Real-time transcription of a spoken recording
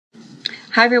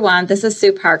Hi, everyone. This is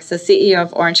Sue Parks, the CEO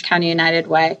of Orange County United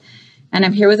Way, and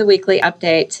I'm here with a weekly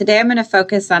update. Today, I'm going to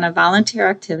focus on a volunteer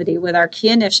activity with our key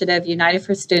initiative, United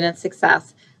for Student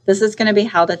Success. This is going to be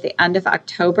held at the end of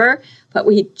October, but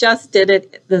we just did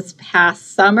it this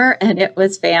past summer, and it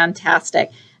was fantastic.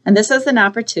 And this is an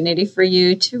opportunity for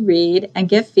you to read and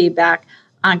give feedback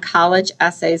on college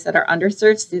essays that our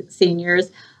underserved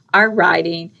seniors are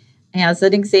writing as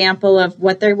an example of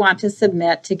what they want to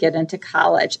submit to get into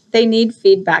college. They need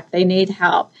feedback. They need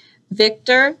help.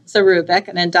 Victor Zarubik,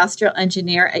 an industrial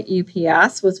engineer at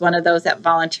UPS, was one of those that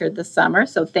volunteered this summer.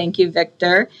 So thank you,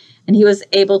 Victor. And he was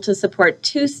able to support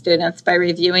 2 students by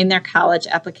reviewing their college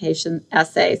application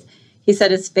essays. He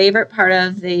said his favorite part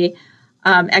of the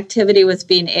activity was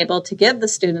being able to give the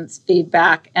students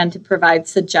feedback and to provide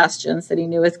suggestions that he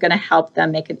knew was going to help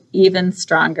them make an even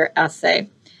stronger essay.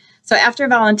 So after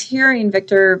volunteering,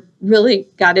 Victor really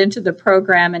got into the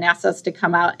program and asked us to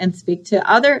come out and speak to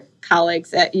other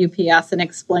colleagues at UPS and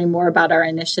explain more about our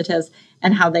initiatives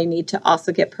and how they need to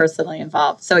also get personally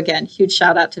involved. So again, huge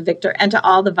shout out to Victor and to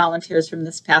all the volunteers from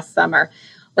this past summer.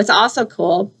 What's also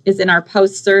cool is in our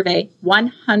post survey,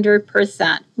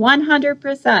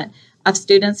 100% of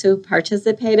students who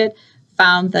participated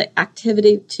found the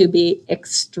activity to be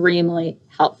extremely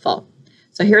helpful.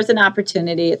 So here's an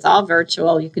opportunity. It's all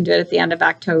virtual. You can do it at the end of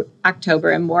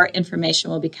October, and more information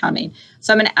will be coming.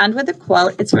 So I'm going to end with a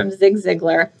quote. It's from Zig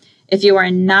Ziglar. If you are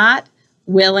not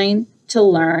willing to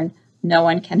learn, no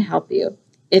one can help you.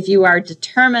 If you are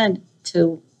determined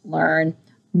to learn,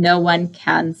 no one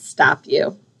can stop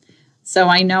you. So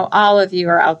I know all of you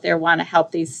are out there want to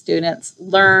help these students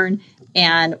learn,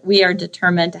 and we are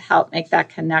determined to help make that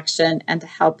connection and to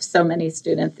help so many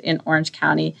students in Orange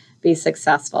County be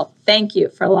successful. Thank you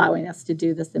for allowing us to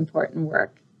do this important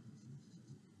work.